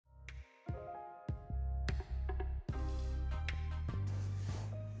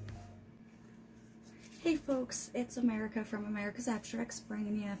Hey folks, it's America from America's Abstracts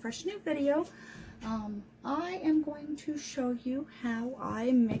bringing you a fresh new video. I am going to show you how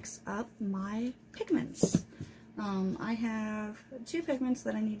I mix up my pigments. I have two pigments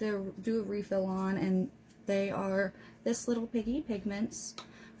that I need to do a refill on, and they are This Little Piggy pigments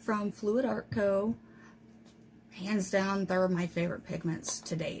from Sheleeart Co. Hands down, they're my favorite pigments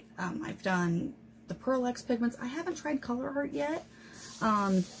to date. I've done the Pearl X pigments. I haven't tried Sheleeart yet.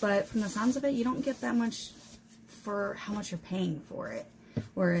 But from the sounds of it, you don't get that much for how much you're paying for it.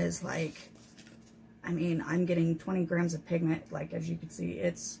 Whereas, like, I mean, I'm getting 20 grams of pigment. Like, as you can see,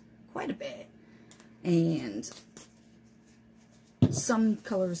 it's quite a bit. And some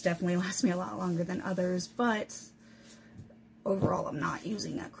colors definitely last me a lot longer than others, but overall, I'm not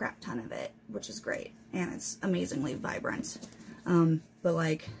using a crap ton of it, which is great. And it's amazingly vibrant. But,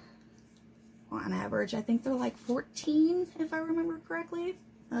 like, on average, I think they're like 14, if I remember correctly,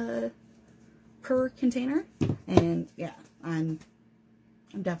 per container. And yeah, I'm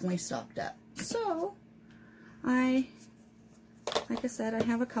definitely stocked up. So like I said, I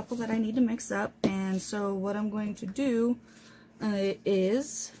have a couple that I need to mix up. And so what I'm going to do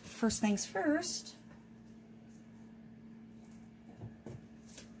is, first things first,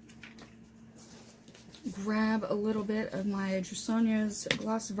 grab a little bit of my Jasonia's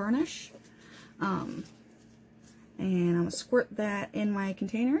gloss varnish. And I'm going to squirt that in my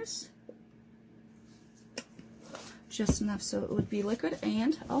containers. Just enough so it would be liquid.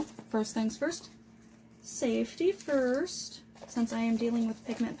 And, oh, first things first, safety first. Since I am dealing with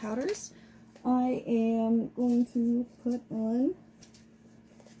pigment powders, I am going to put on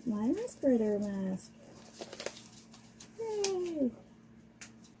my respirator mask. Yay!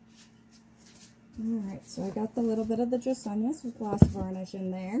 Alright, so I got the little bit of the Jasonia's gloss varnish in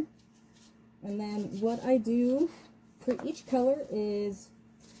there. And then what I do for each color is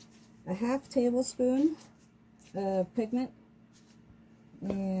a half tablespoon of pigment.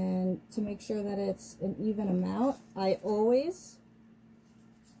 And to make sure that it's an even amount, I always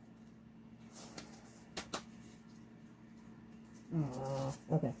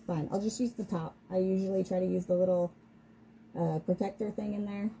okay, fine. I'll just use the top. I usually try to use the little protector thing in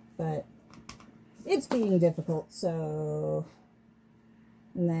there, but it's being difficult, so...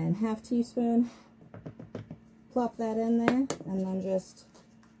 And then half teaspoon, plop that in there, and then just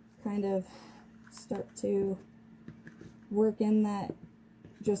kind of start to work in that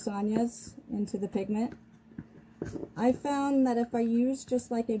Jasonia's into the pigment. I found that if I use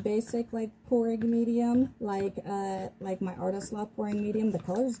just like a basic like pouring medium, like my Artist Law pouring medium, the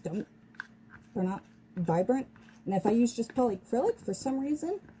colors they're not vibrant. And if I use just polyacrylic, for some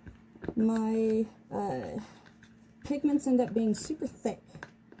reason, my pigments end up being super thick.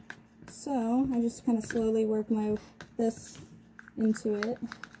 So I just kind of slowly work this into it,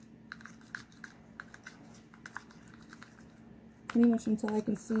 pretty much until I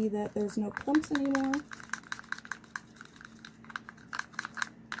can see that there's no clumps anymore.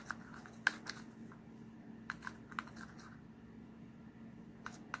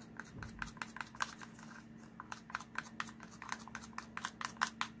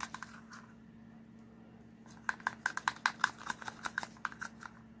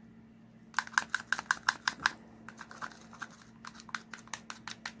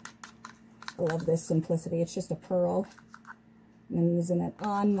 I love this simplicity. It's just a pearl. And I'm using it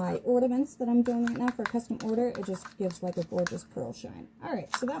on my ornaments that I'm doing right now for a custom order. It just gives like a gorgeous pearl shine.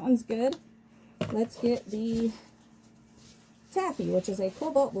 Alright, so that one's good. Let's get the taffy, which is a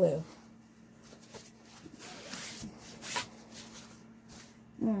cobalt blue.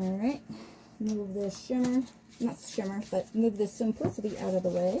 Alright, move this shimmer, not shimmer, but move this simplicity out of the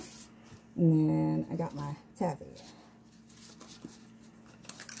way. And then I got my taffy.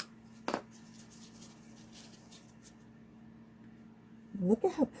 Look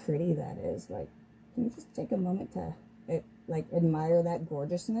at how pretty that is. Like, can you just take a moment to, like, admire that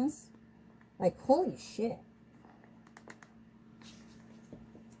gorgeousness? Like, holy shit.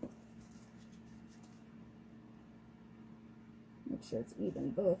 Make sure it's even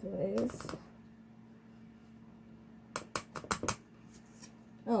both ways.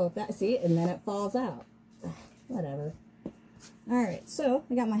 Oh, see, and then it falls out. Whatever. Alright, so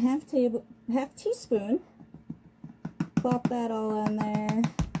I got my half teaspoon. Plop that all in there.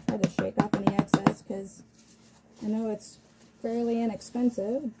 Try to shake off any excess because I know it's fairly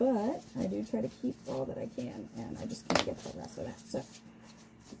inexpensive, but I do try to keep all that I can, and I just can't get the rest of that. So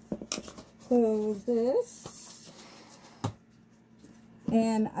close this.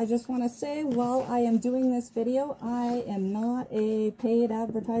 And I just want to say, while I am doing this video, I am not a paid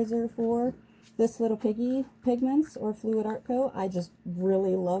advertiser for This Little Piggy pigments or Sheleeart Co. I just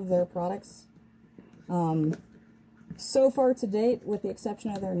really love their products. So far to date, with the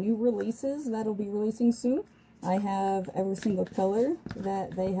exception of their new releases that'll be releasing soon, I have every single color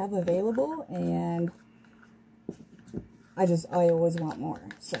that they have available, and I always want more.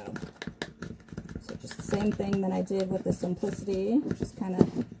 So just the same thing that I did with the Simplicity, just kind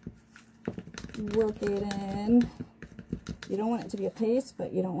of work it in. You don't want it to be a paste,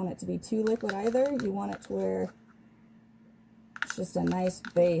 but you don't want it to be too liquid either. You want it to where it's just a nice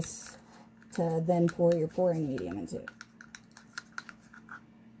base to then pour your pouring medium into.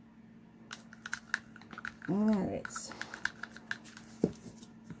 Alright,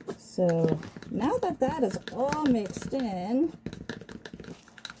 so now that that is all mixed in,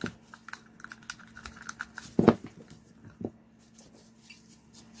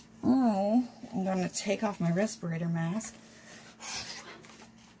 I am going to take off my respirator mask,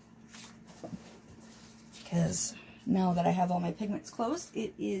 because now that I have all my pigments closed,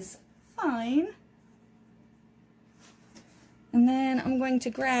 it is fine. And then I'm going to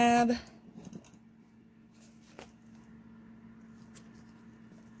grab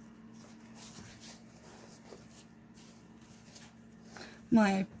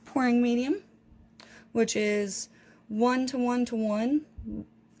my pouring medium, which is 1 to 1 to 1,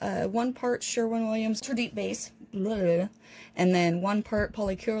 1 part Sherwin-Williams for deep base, and then 1 part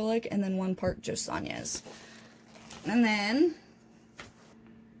polycrylic, and then 1 part Joe Sonya's. And then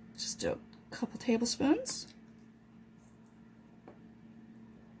just do a couple tablespoons.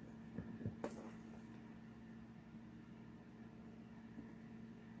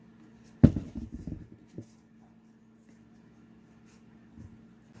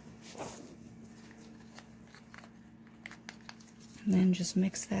 And then just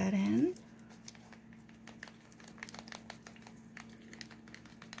mix that in.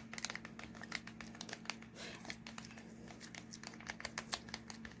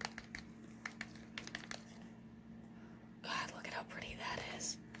 God, look at how pretty that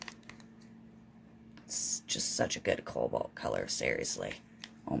is. It's just such a good cobalt color, seriously.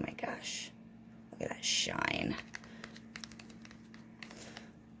 Oh my gosh. Look at that shine.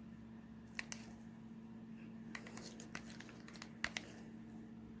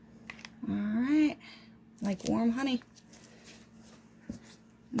 Alright, like warm honey.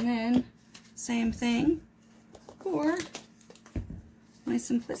 And then, same thing for my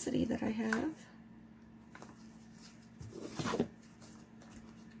Simplicity that I have.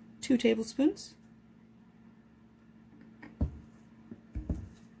 2 tablespoons.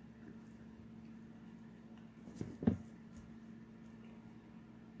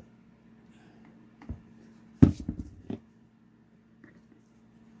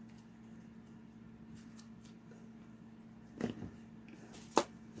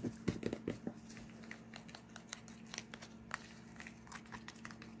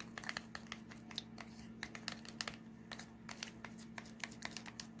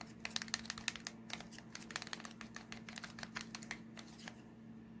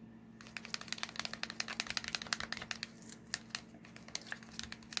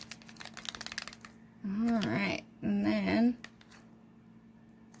 Alright, and then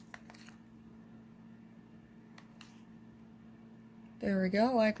there we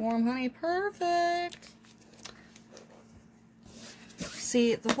go, like warm honey, perfect.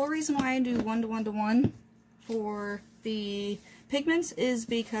 See, the whole reason why I do 1 to 1 to 1 for the pigments is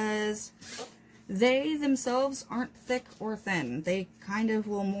because they themselves aren't thick or thin. They kind of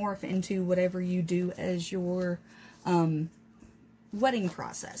will morph into whatever you do as your wetting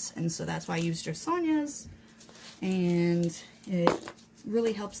process, and so that's why I use Joe Sonya's, and it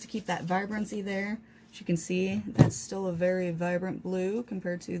really helps to keep that vibrancy there. As you can see, that's still a very vibrant blue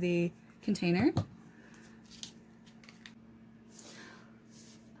compared to the container.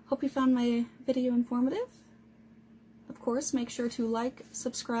 Hope you found my video informative. Of course, make sure to like,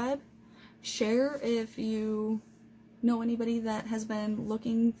 subscribe, share if you know anybody that has been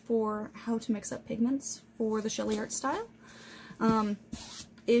looking for how to mix up pigments for the Sheleeart style.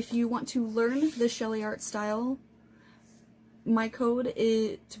 If you want to learn the Sheleeart style, my code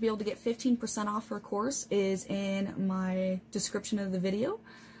is, to be able to get 15% off for a course, is in my description of the video.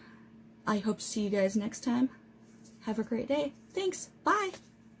 I hope to see you guys next time. Have a great day. Thanks. Bye.